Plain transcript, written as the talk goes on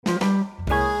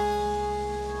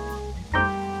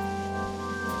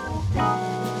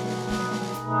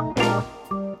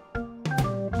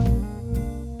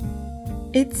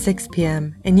It's 6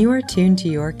 p.m. and you are tuned to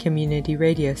your community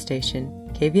radio station,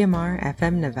 KVMR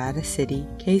FM Nevada City,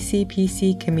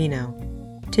 KCPC Camino.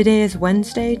 Today is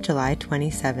Wednesday, July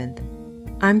 27th.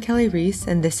 I'm Kelly Reese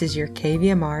and this is your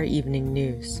KVMR Evening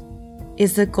News.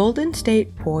 Is the Golden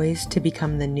State poised to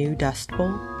become the new Dust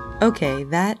Bowl? Okay,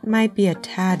 that might be a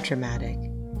tad dramatic,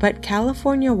 but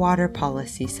California Water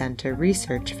Policy Center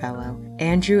research fellow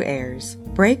Andrew Ayers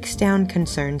breaks down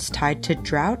concerns tied to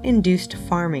drought-induced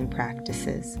farming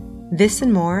practices. This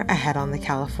and more ahead on the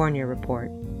California Report.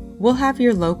 We'll have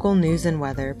your local news and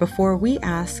weather before we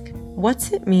ask,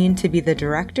 what's it mean to be the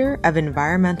Director of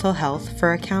Environmental Health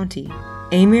for a county?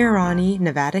 Amy Arani,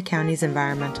 Nevada County's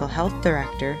Environmental Health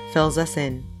Director, fills us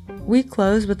in. We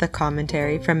close with a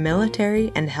commentary from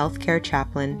military and healthcare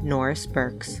chaplain Norris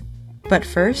Burks. But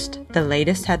first, the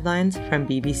latest headlines from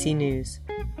BBC News.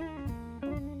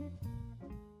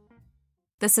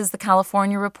 This is the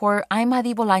California Report. I'm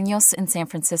Hadi Bolaños in San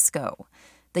Francisco.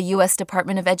 The U.S.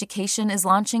 Department of Education is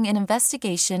launching an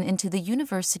investigation into the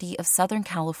University of Southern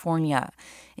California.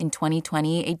 In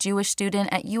 2020, a Jewish student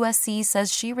at USC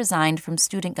says she resigned from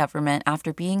student government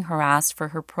after being harassed for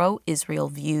her pro-Israel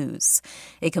views.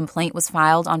 A complaint was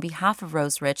filed on behalf of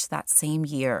Rose Rich that same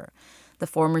year. The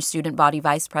former student body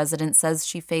vice president says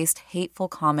she faced hateful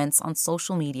comments on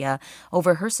social media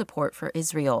over her support for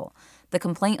Israel. The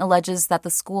complaint alleges that the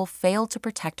school failed to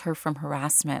protect her from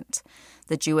harassment.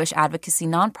 The Jewish advocacy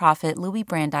nonprofit Louis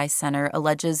Brandeis Center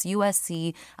alleges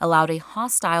USC allowed a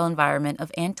hostile environment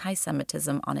of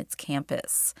anti-Semitism on its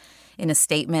campus. In a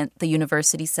statement, the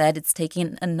university said it's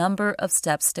taking a number of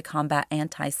steps to combat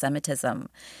anti-Semitism,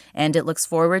 and it looks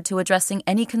forward to addressing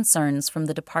any concerns from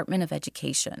the Department of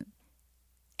Education.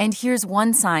 And here's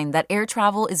one sign that air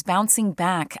travel is bouncing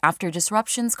back after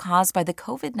disruptions caused by the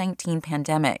COVID-19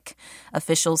 pandemic.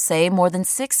 Officials say more than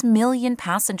 6 million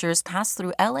passengers passed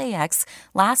through LAX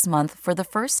last month for the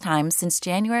first time since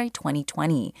January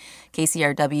 2020.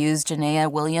 KCRW's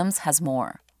Janaea Williams has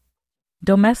more.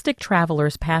 Domestic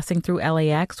travelers passing through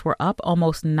LAX were up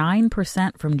almost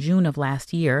 9% from June of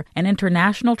last year, and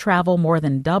international travel more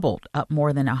than doubled, up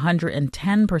more than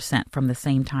 110% from the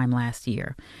same time last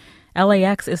year.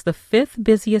 LAX is the fifth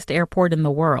busiest airport in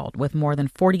the world, with more than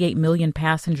 48 million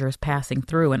passengers passing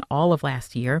through in all of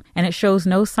last year, and it shows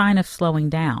no sign of slowing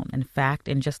down. In fact,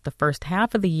 in just the first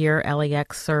half of the year,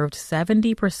 LAX served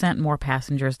 70% more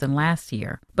passengers than last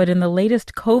year. But in the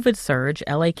latest COVID surge,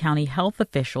 LA County health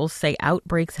officials say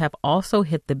outbreaks have also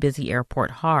hit the busy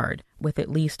airport hard, with at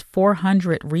least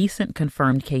 400 recent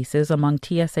confirmed cases among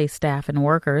TSA staff and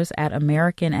workers at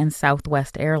American and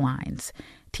Southwest Airlines.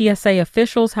 TSA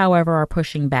officials, however, are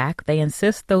pushing back. They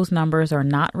insist those numbers are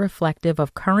not reflective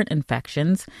of current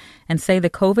infections and say the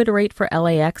COVID rate for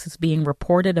LAX is being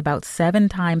reported about 7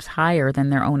 times higher than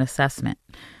their own assessment.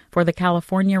 For the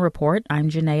California Report, I'm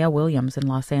Janaea Williams in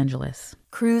Los Angeles.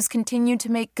 Crews continue to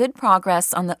make good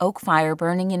progress on the oak fire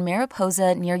burning in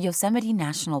Mariposa near Yosemite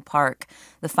National Park.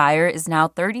 The fire is now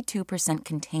 32%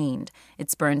 contained.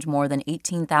 It's burned more than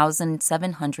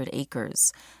 18,700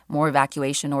 acres. More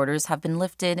evacuation orders have been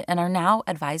lifted and are now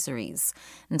advisories.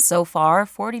 And so far,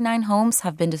 49 homes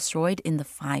have been destroyed in the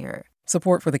fire.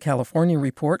 Support for the California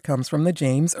Report comes from the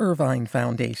James Irvine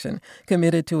Foundation,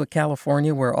 committed to a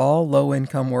California where all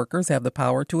low-income workers have the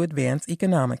power to advance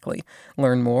economically.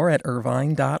 Learn more at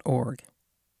irvine.org.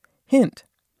 Hint: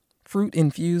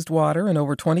 fruit-infused water in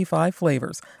over 25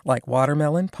 flavors, like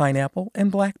watermelon, pineapple,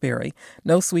 and blackberry.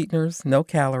 No sweeteners, no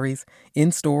calories,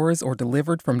 in stores or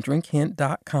delivered from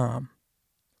drinkhint.com.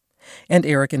 And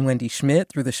Eric and Wendy Schmidt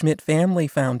through the Schmidt Family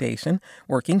Foundation,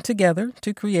 working together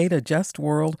to create a just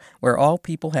world where all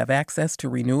people have access to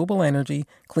renewable energy,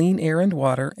 clean air and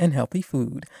water, and healthy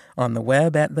food. On the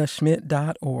web at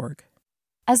theschmidt.org.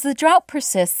 As the drought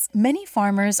persists, many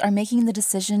farmers are making the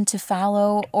decision to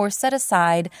fallow or set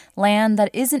aside land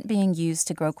that isn't being used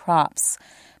to grow crops.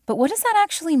 But what does that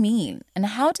actually mean, and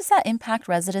how does that impact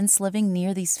residents living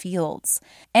near these fields?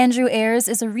 Andrew Ayers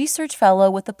is a research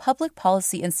fellow with the Public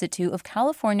Policy Institute of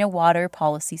California Water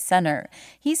Policy Center.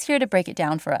 He's here to break it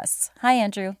down for us. Hi,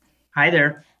 Andrew. Hi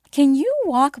there. Can you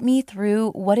walk me through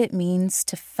what it means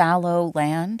to fallow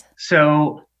land?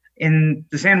 So in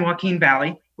the San Joaquin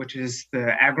Valley, which is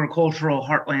the agricultural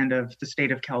heartland of the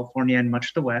state of California and much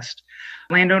of the West,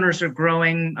 landowners are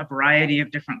growing a variety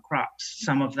of different crops.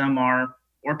 Some of them are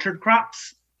orchard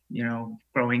crops,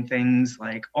 growing things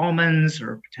like almonds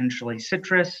or potentially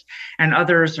citrus, and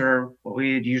others are what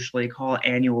we would usually call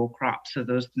annual crops. So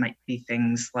those might be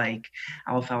things like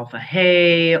alfalfa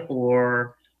hay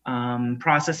or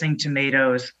processing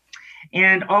tomatoes.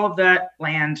 And all of that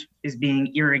land is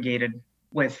being irrigated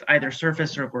with either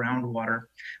surface or groundwater.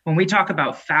 When we talk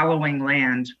about fallowing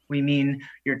land, we mean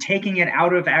you're taking it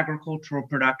out of agricultural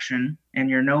production and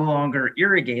you're no longer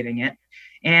irrigating it.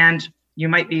 And you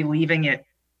might be leaving it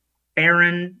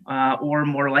barren, or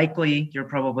more likely, you're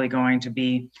probably going to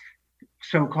be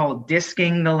so-called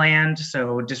disking the land,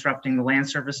 so disrupting the land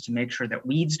surface to make sure that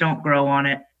weeds don't grow on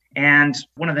it. And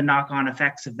one of the knock-on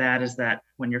effects of that is that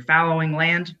when you're fallowing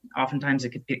land, oftentimes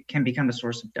it can become a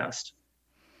source of dust.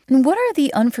 And what are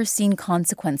the unforeseen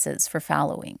consequences for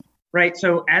fallowing? Right.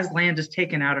 So as land is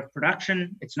taken out of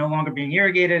production, it's no longer being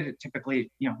irrigated. It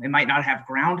typically, it might not have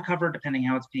ground cover depending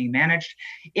how it's being managed.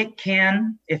 It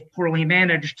can, if poorly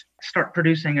managed, start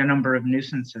producing a number of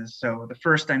nuisances. So the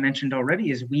first I mentioned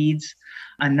already is weeds.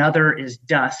 Another is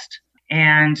dust.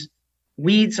 And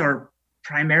weeds are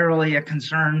primarily a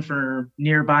concern for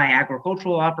nearby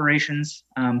agricultural operations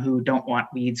who don't want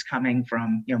weeds coming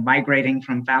from, migrating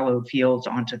from fallowed fields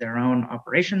onto their own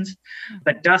operations.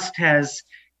 But dust has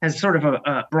sort of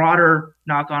a broader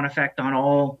knock-on effect on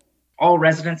all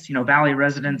residents, valley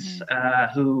residents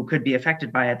who could be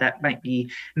affected by it. That might be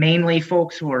mainly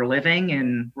folks who are living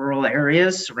in rural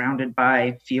areas surrounded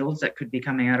by fields that could be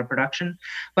coming out of production.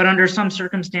 But under some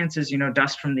circumstances,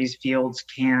 dust from these fields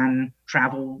can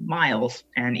travel miles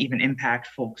and even impact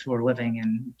folks who are living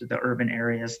in the urban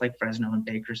areas like Fresno and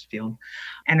Bakersfield.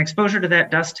 And exposure to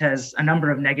that dust has a number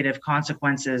of negative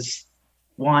consequences.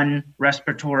 One,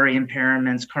 respiratory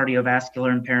impairments,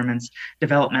 cardiovascular impairments,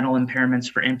 developmental impairments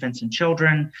for infants and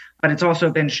children. But it's also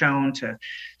been shown to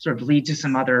sort of lead to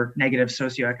some other negative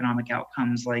socioeconomic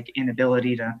outcomes like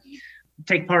inability to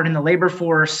take part in the labor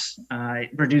force,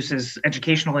 reduces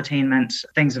educational attainment,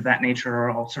 things of that nature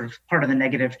are all sort of part of the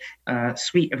negative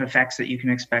suite of effects that you can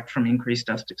expect from increased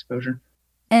dust exposure.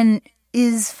 And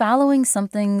is fallowing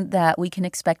something that we can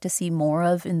expect to see more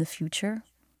of in the future?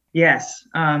 Yes.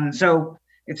 So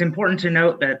it's important to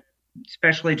note that,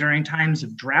 especially during times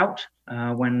of drought,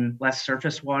 when less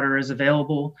surface water is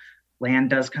available, land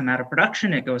does come out of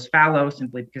production. It goes fallow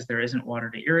simply because there isn't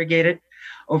water to irrigate it.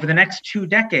 Over the next 2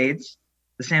 decades,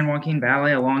 the San Joaquin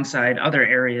Valley, alongside other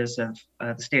areas of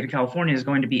the state of California, is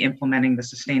going to be implementing the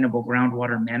Sustainable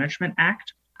Groundwater Management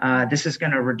Act. This is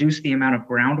going to reduce the amount of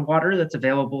groundwater that's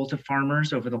available to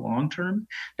farmers over the long term.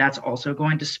 That's also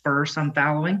going to spur some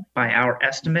fallowing. By our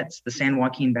estimates, the San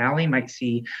Joaquin Valley might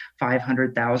see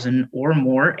 500,000 or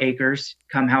more acres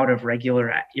come out of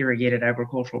regular irrigated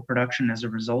agricultural production as a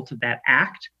result of that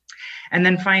act. And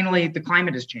then finally, the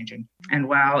climate is changing. And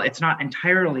while it's not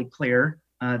entirely clear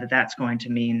that's going to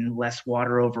mean less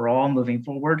water overall moving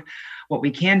forward, what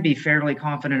we can be fairly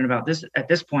confident about this at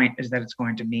this point is that it's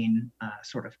going to mean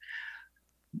sort of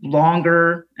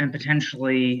longer and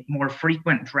potentially more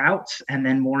frequent droughts and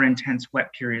then more intense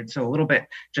wet periods. So a little bit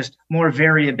just more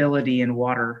variability in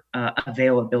water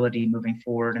availability moving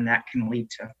forward, and that can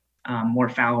lead to more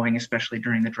fallowing, especially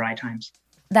during the dry times.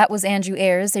 That was Andrew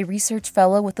Ayers, a research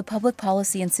fellow with the Public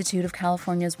Policy Institute of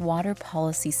California's Water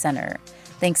Policy Center.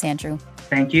 Thanks, Andrew.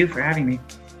 Thank you for having me.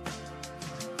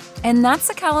 And that's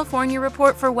the California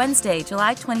Report for Wednesday,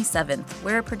 July 27th.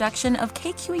 We're a production of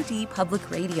KQED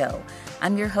Public Radio.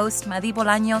 I'm your host, Madi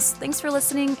Bolaños. Thanks for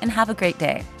listening and have a great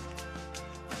day.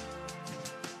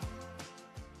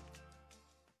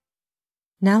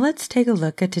 Now let's take a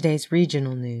look at today's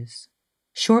regional news.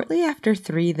 Shortly after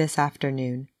 3 this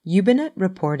afternoon, Yubanet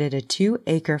reported a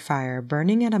 2-acre fire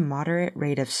burning at a moderate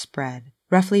rate of spread,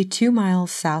 roughly 2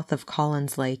 miles south of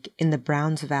Collins Lake in the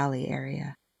Browns Valley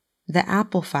area. The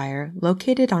Apple Fire,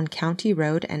 located on County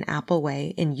Road and Apple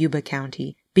Way in Yuba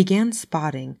County, began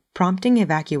spotting, prompting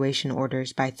evacuation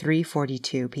orders by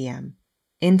 3:42 p.m.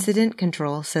 Incident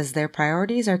Control says their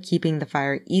priorities are keeping the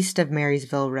fire east of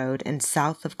Marysville Road and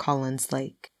south of Collins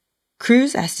Lake.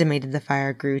 Crews estimated the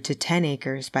fire grew to 10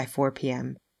 acres by 4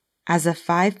 p.m. As of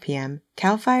 5 p.m.,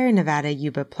 CAL FIRE Nevada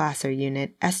Yuba Placer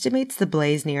Unit estimates the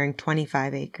blaze nearing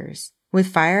 25 acres,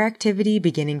 with fire activity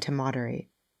beginning to moderate.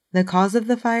 The cause of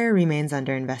the fire remains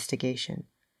under investigation.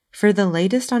 For the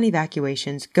latest on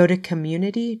evacuations, go to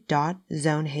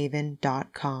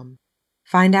community.zonehaven.com.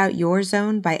 Find out your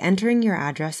zone by entering your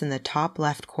address in the top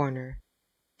left corner.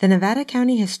 The Nevada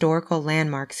County Historical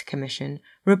Landmarks Commission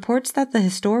reports that the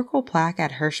historical plaque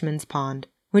at Hirschman's Pond,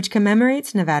 which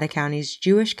commemorates Nevada County's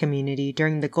Jewish community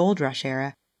during the Gold Rush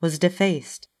era, was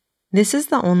defaced. This is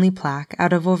the only plaque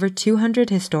out of over 200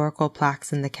 historical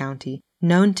plaques in the county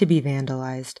known to be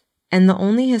vandalized, and the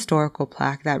only historical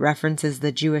plaque that references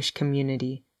the Jewish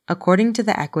community, according to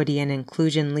the Equity and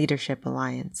Inclusion Leadership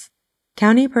Alliance.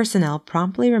 County personnel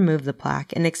promptly removed the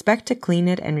plaque and expect to clean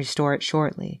it and restore it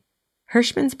shortly.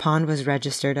 Hirschman's Pond was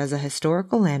registered as a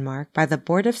historical landmark by the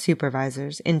Board of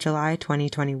Supervisors in July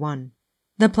 2021.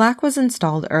 The plaque was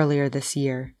installed earlier this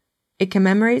year. It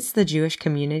commemorates the Jewish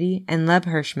community and Lev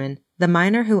Hirschman, the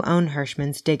miner who owned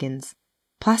Hirschman's Diggins.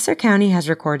 Placer County has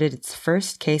recorded its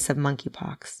first case of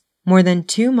monkeypox, more than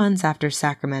 2 months after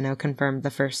Sacramento confirmed the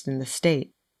first in the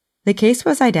state. The case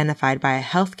was identified by a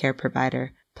healthcare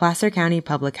provider, Placer County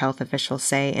public health officials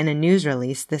say in a news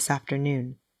release this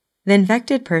afternoon. The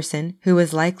infected person, who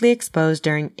was likely exposed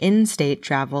during in-state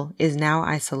travel, is now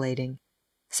isolating.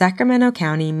 Sacramento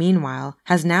County, meanwhile,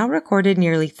 has now recorded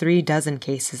nearly 36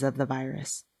 cases of the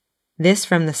virus. This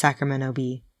from the Sacramento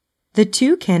Bee. The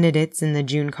 2 candidates in the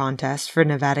June contest for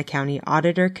Nevada County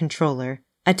Auditor-Controller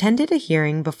attended a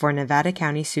hearing before Nevada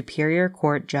County Superior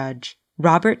Court Judge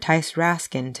Robert Tice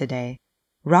Raskin today.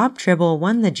 Rob Tribble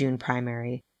won the June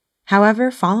primary. However,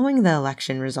 following the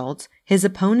election results, his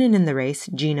opponent in the race,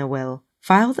 Gina Will,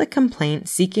 filed a complaint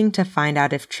seeking to find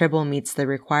out if Tribble meets the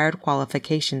required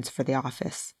qualifications for the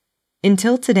office.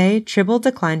 Until today, Tribble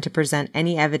declined to present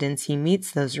any evidence he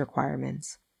meets those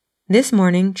requirements. This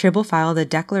morning, Tribble filed a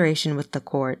declaration with the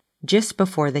court just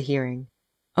before the hearing.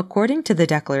 According to the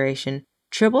declaration,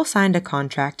 Tribble signed a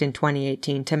contract in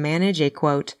 2018 to manage a,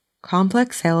 quote,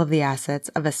 complex sale of the assets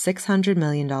of a $600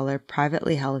 million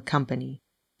privately held company.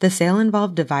 The sale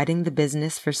involved dividing the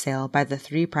business for sale by the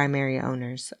 3 primary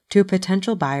owners to a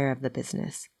potential buyer of the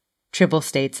business, Tribble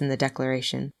states in the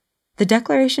declaration. The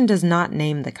declaration does not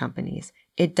name the companies.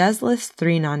 It does list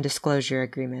 3 non-disclosure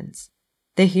agreements.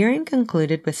 The hearing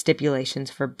concluded with stipulations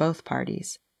for both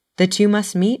parties. The 2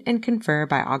 must meet and confer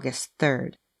by August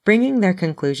 3rd, bringing their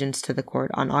conclusions to the court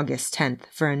on August 10th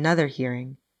for another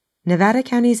hearing. Nevada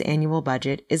County's annual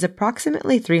budget is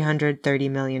approximately $330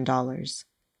 million.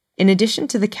 In addition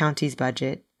to the county's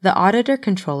budget, the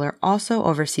Auditor-Controller also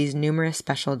oversees numerous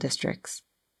special districts.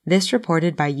 This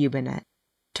reported by Ubinet.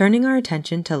 Turning our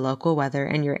attention to local weather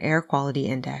and your air quality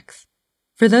index.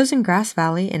 For those in Grass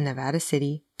Valley and Nevada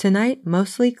City, tonight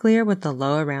mostly clear with the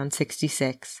low around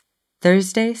 66.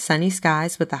 Thursday, sunny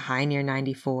skies with a high near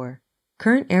 94.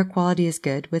 Current air quality is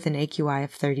good with an AQI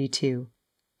of 32.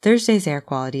 Thursday's air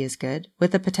quality is good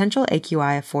with a potential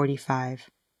AQI of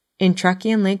 45. In Truckee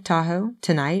and Lake Tahoe,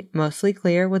 tonight, mostly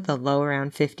clear with a low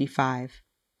around 55.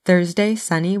 Thursday,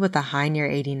 sunny with a high near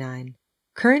 89.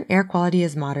 Current air quality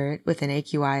is moderate with an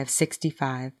AQI of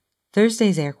 65.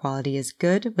 Thursday's air quality is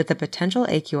good with a potential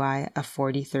AQI of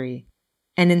 43.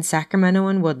 And in Sacramento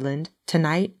and Woodland,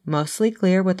 tonight, mostly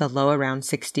clear with a low around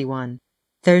 61.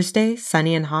 Thursday,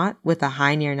 sunny and hot with a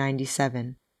high near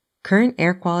 97. Current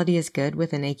air quality is good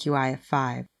with an AQI of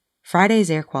 5. Friday's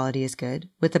air quality is good,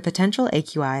 with a potential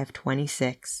AQI of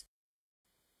 26.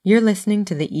 You're listening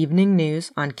to the evening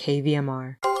news on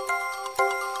KVMR.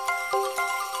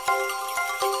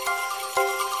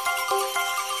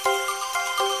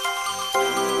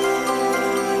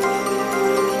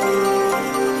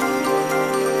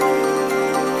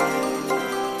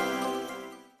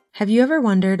 Have you ever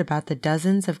wondered about the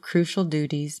dozens of crucial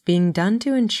duties being done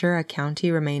to ensure a county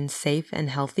remains safe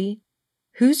and healthy?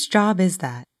 Whose job is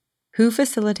that? Who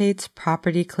facilitates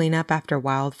property cleanup after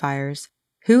wildfires?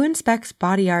 Who inspects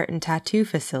body art and tattoo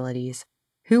facilities?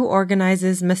 Who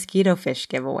organizes mosquito fish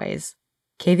giveaways?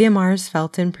 KVMR's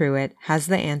Felton Pruitt has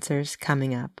the answers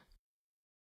coming up.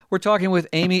 We're talking with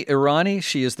Amy Irani.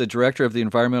 She is the director of the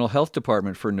Environmental Health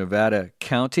Department for Nevada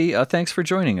County. Thanks for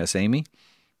joining us, Amy.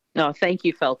 No, thank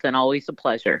you, Felton. Always a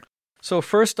pleasure. So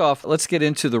first off, let's get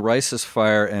into the Rices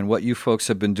fire and what you folks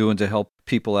have been doing to help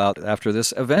people out after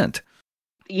this event.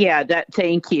 Yeah,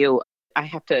 thank you. I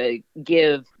have to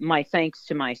give my thanks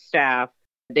to my staff.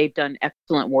 They've done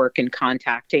excellent work in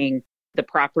contacting the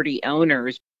property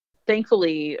owners.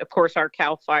 Thankfully, of course, our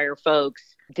CAL FIRE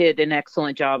folks did an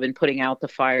excellent job in putting out the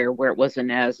fire where it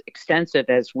wasn't as extensive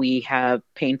as we have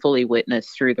painfully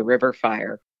witnessed through the river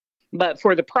fire. But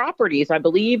for the properties, I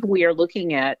believe we are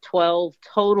looking at 12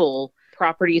 total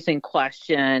properties in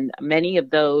question. Many of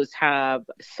those have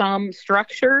some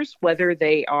structures, whether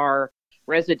they are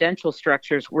residential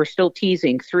structures. We're still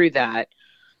teasing through that.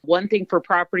 One thing for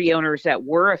property owners that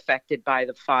were affected by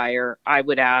the fire, I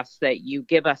would ask that you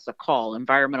give us a call,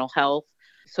 Environmental Health,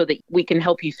 so that we can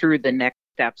help you through the next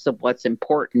steps of what's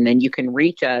important. And you can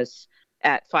reach us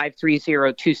at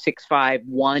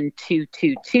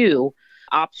 530-265-1222,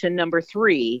 option number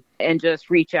 3, and just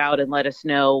reach out and let us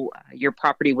know your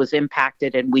property was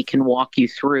impacted, and we can walk you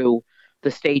through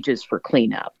the stages for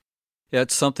cleanup. Yeah,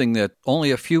 it's something that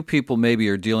only a few people maybe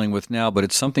are dealing with now, but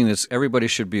it's something that everybody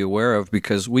should be aware of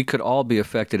because we could all be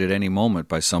affected at any moment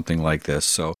by something like this.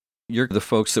 So you're the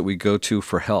folks that we go to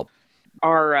for help.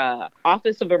 Our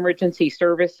Office of Emergency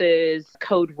Services,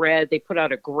 Code Red, they put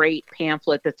out a great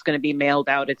pamphlet that's going to be mailed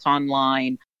out. It's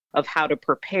online of how to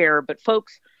prepare. But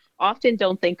folks often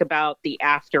don't think about the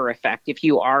after effect if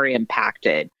you are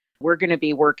impacted. We're going to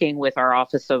be working with our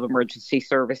Office of Emergency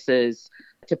Services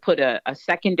to put a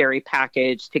secondary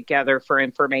package together for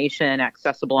information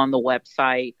accessible on the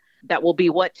website that will be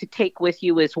what to take with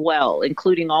you as well,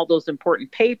 including all those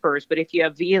important papers. But if you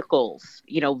have vehicles,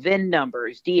 VIN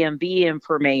numbers, DMV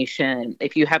information,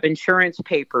 if you have insurance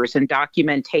papers and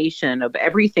documentation of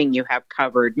everything you have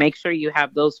covered, make sure you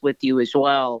have those with you as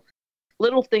well.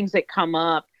 Little things that come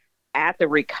up at the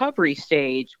recovery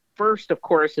stage. First, of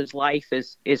course, is life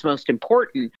is most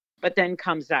important, but then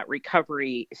comes that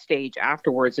recovery stage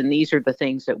afterwards. And these are the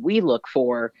things that we look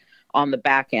for on the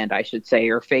back end, I should say,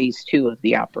 or phase 2 of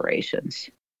the operations.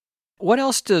 What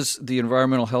else does the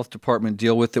Environmental Health Department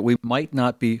deal with that we might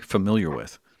not be familiar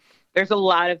with? There's a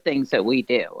lot of things that we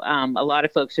do. A lot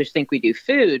of folks just think we do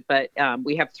food, but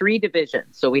we have 3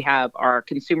 divisions. So we have our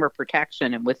consumer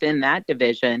protection, and within that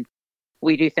division,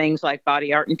 we do things like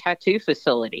body art and tattoo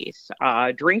facilities,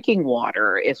 drinking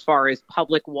water as far as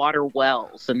public water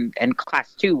wells and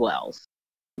class 2 wells.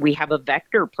 We have a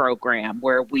vector program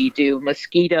where we do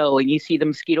mosquito, and you see the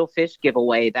mosquito fish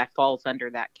giveaway, that falls under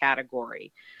that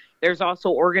category. There's also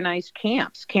organized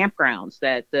campgrounds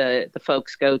that the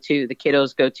folks go to, the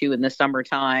kiddos go to in the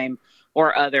summertime,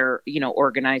 or other,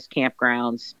 organized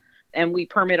campgrounds. And we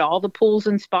permit all the pools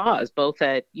and spas, both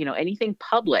at, anything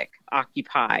public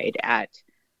occupied at,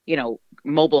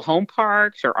 mobile home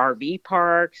parks or RV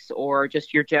parks, or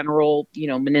just your general,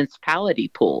 municipality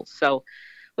pools. So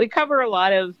we cover a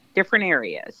lot of different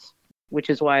areas, which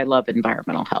is why I love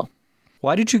environmental health.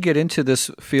 Why did you get into this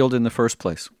field in the first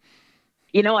place?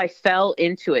 I fell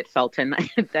into it, Felton.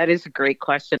 That is a great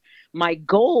question. My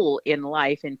goal in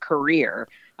life and career,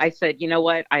 I said, you know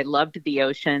what? I loved the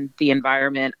ocean, the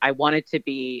environment. I wanted to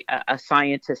be a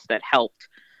scientist that helped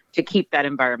to keep that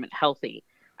environment healthy.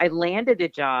 I landed a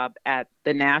job at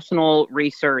the National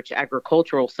Research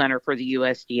Agricultural Center for the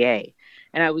USDA.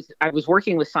 And I was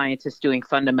working with scientists doing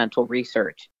fundamental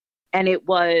research. And it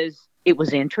was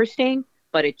interesting,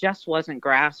 but it just wasn't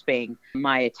grasping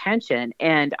my attention.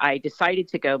 And I decided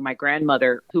to go, my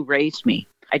grandmother who raised me,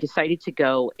 I decided to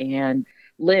go and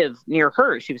live near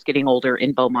her. She was getting older,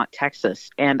 in Beaumont, Texas.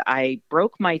 And I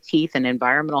broke my teeth in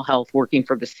environmental health working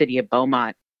for the city of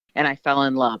Beaumont. And I fell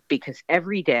in love because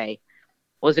every day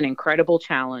was an incredible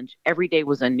challenge. Every day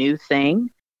was a new thing.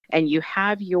 And you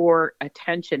have your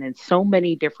attention in so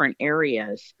many different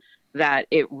areas that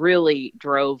it really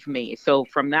drove me. So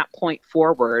from that point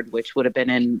forward, which would have been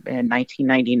in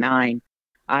 1999,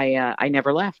 I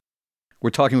never left.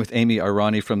 We're talking with Amy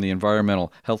Irani from the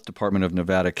Environmental Health Department of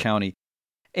Nevada County.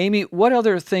 Amy, what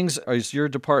other things is your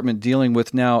department dealing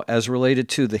with now as related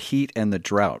to the heat and the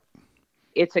drought?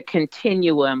 It's a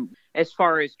continuum. As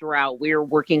far as drought, we are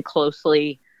working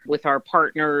closely with our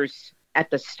partners at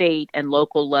the state and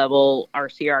local level,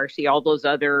 RCRC, all those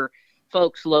other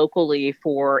folks locally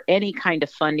for any kind of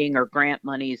funding or grant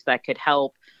monies that could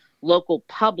help local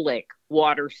public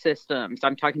water systems.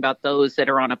 I'm talking about those that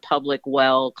are on a public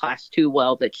well, class 2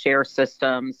 well that share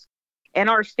systems. And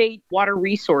our state water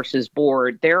resources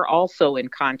board, they're also in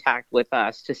contact with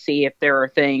us to see if there are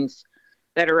things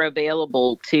that are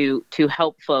available to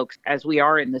help folks as we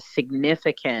are in this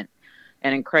significant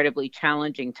and incredibly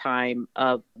challenging time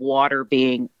of water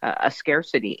being a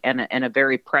scarcity and a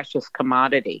very precious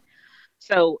commodity.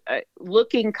 So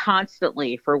looking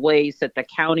constantly for ways that the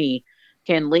county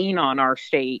can lean on our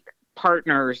state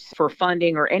partners for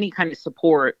funding or any kind of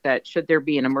support that should there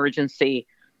be an emergency,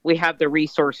 we have the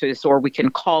resources, or we can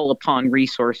call upon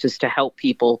resources to help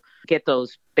people get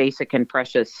those basic and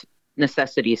precious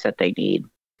necessities that they need.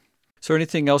 Is there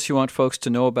anything else you want folks to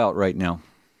know about right now?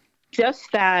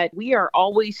 Just that we are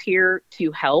always here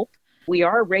to help. We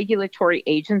are a regulatory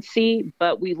agency,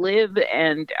 but we live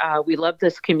and we love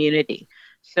this community.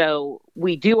 So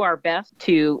we do our best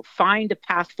to find a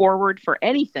path forward for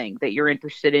anything that you're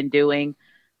interested in doing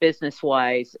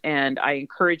business-wise. And I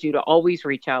encourage you to always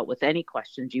reach out with any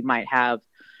questions you might have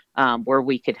where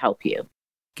we could help you.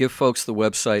 Give folks the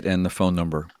website and the phone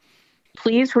number.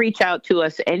 Please reach out to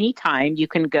us anytime. You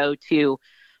can go to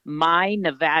My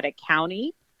Nevada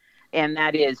County, and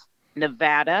that is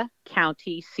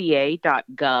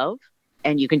nevadacountyca.gov.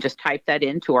 And you can just type that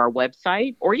into our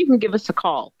website, or you can give us a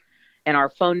call. And our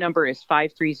phone number is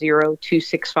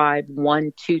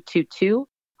 530-265-1222,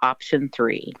 option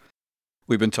 3.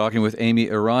 We've been talking with Amy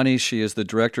Irani. She is the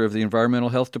director of the Environmental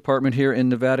Health Department here in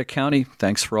Nevada County.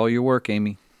 Thanks for all your work,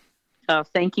 Amy. Oh,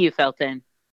 thank you, Felton.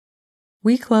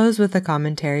 We close with a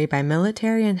commentary by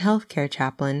military and healthcare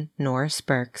chaplain Norris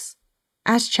Burks.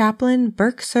 As chaplain,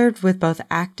 Burke served with both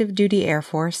active duty Air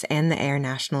Force and the Air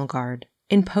National Guard,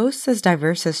 in posts as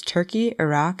diverse as Turkey,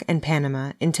 Iraq, and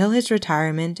Panama until his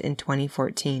retirement in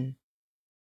 2014.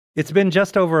 It's been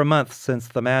just over a month since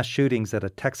the mass shootings at a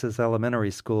Texas elementary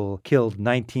school killed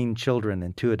 19 children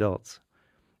and 2 adults.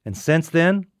 And since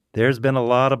then, there's been a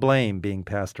lot of blame being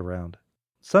passed around.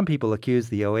 Some people accuse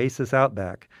the Oasis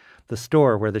Outback, the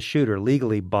store where the shooter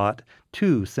legally bought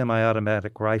 2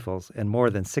 semi-automatic rifles and more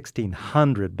than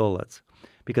 1,600 bullets,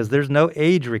 because there's no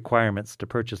age requirements to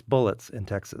purchase bullets in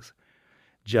Texas,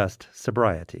 just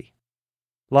sobriety.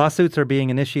 Lawsuits are being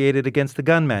initiated against the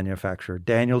gun manufacturer,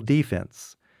 Daniel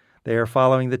Defense. They are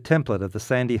following the template of the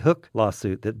Sandy Hook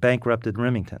lawsuit that bankrupted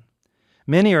Remington.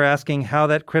 Many are asking how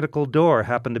that critical door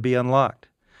happened to be unlocked.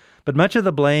 But much of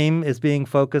the blame is being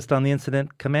focused on the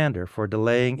incident commander for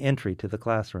delaying entry to the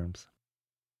classrooms.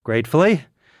 Gratefully,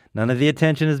 none of the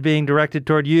attention is being directed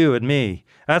toward you and me.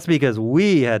 That's because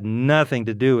we had nothing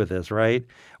to do with this, right?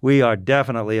 We are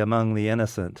definitely among the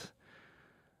innocent.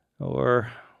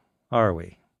 Or are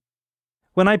we?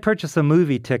 When I purchase a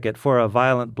movie ticket for a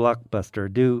violent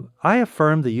blockbuster, do I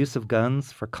affirm the use of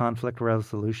guns for conflict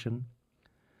resolution?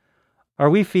 Are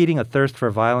we feeding a thirst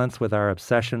for violence with our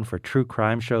obsession for true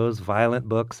crime shows, violent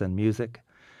books, and music?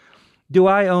 Do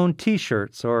I own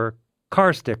T-shirts or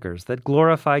car stickers that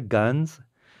glorify guns?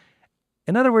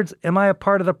 In other words, am I a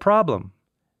part of the problem?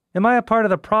 Am I a part of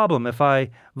the problem if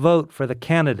I vote for the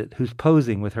candidate who's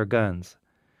posing with her guns?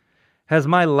 Has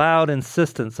my loud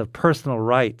insistence of personal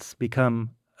rights become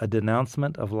a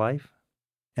denouncement of life?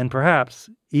 And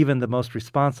perhaps even the most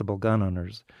responsible gun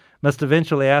owners must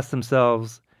eventually ask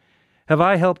themselves, have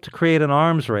I helped to create an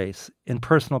arms race in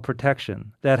personal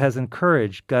protection that has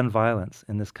encouraged gun violence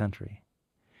in this country?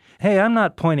 Hey, I'm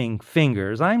not pointing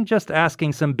fingers. I'm just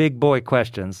asking some big boy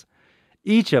questions.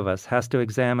 Each of us has to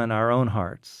examine our own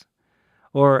hearts.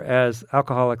 Or, as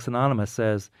Alcoholics Anonymous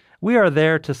says, we are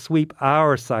there to sweep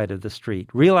our side of the street,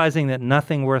 realizing that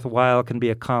nothing worthwhile can be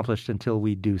accomplished until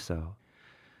we do so.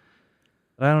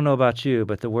 I don't know about you,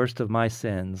 but the worst of my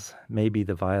sins may be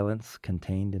the violence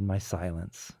contained in my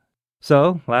silence.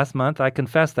 So, last month, I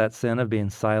confessed that sin of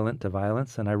being silent to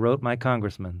violence, and I wrote my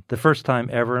congressman, the first time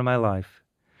ever in my life.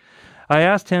 I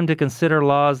asked him to consider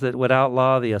laws that would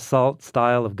outlaw the assault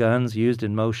style of guns used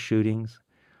in most shootings.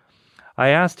 I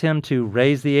asked him to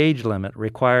raise the age limit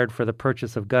required for the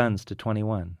purchase of guns to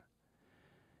 21.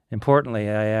 Importantly,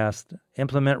 I asked,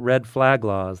 implement red flag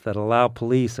laws that allow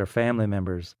police or family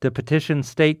members to petition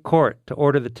state court to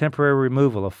order the temporary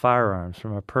removal of firearms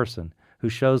from a person who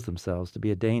shows themselves to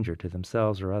be a danger to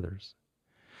themselves or others.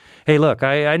 Hey, look,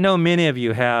 I know many of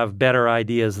you have better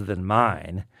ideas than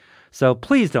mine, so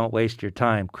please don't waste your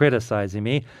time criticizing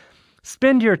me.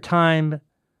 Spend your time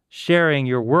sharing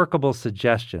your workable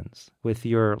suggestions with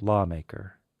your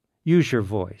lawmaker. Use your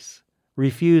voice.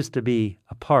 Refuse to be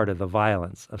a part of the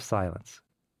violence of silence.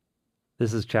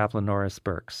 This is Chaplain Norris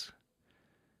Burks.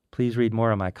 Please read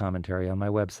more of my commentary on my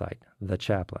website,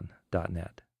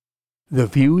 thechaplain.net. The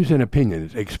views and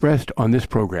opinions expressed on this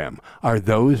program are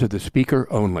those of the speaker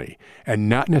only, and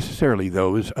not necessarily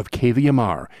those of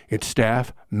KVMR, its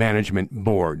staff, management,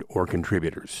 board, or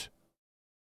contributors.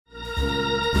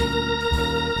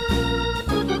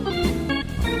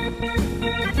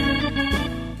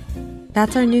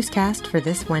 That's our newscast for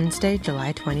this Wednesday,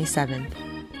 July 27th.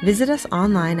 Visit us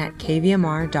online at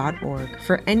kvmr.org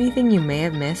for anything you may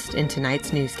have missed in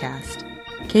tonight's newscast.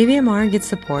 KVMR gets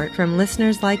support from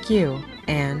listeners like you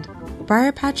and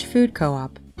Briar Patch Food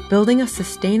Co-op, building a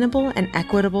sustainable and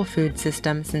equitable food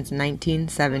system since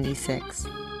 1976.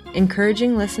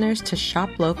 Encouraging listeners to shop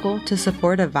local to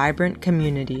support a vibrant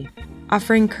community.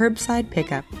 Offering curbside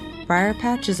pickup, Briar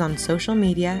Patch is on social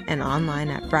media and online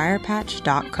at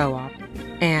briarpatch.coop.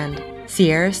 And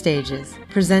Sierra Stages,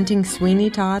 presenting Sweeney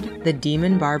Todd, the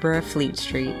Demon Barber of Fleet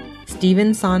Street,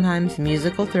 Stephen Sondheim's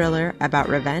musical thriller about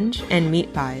revenge and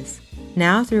meat pies,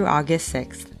 now through August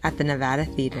 6th at the Nevada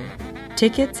Theater.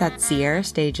 Tickets at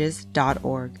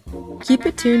sierrastages.org. Keep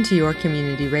it tuned to your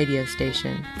community radio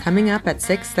station. Coming up at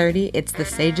 6:30, it's The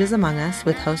Sages Among Us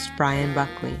with host Brian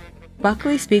Buckley.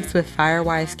 Buckley speaks with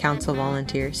Firewise Council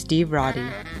volunteer Steve Roddy.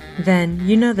 Then,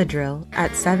 you know the drill.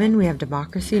 At 7, we have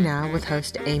Democracy Now! With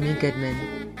host Amy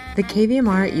Goodman. The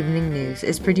KVMR Evening News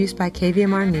is produced by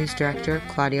KVMR News Director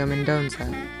Claudio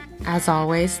Mendonza. As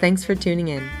always, thanks for tuning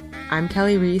in. I'm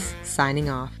Kelly Reese, signing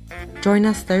off. Join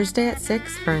us Thursday at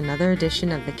 6 for another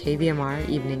edition of the KVMR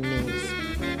Evening News.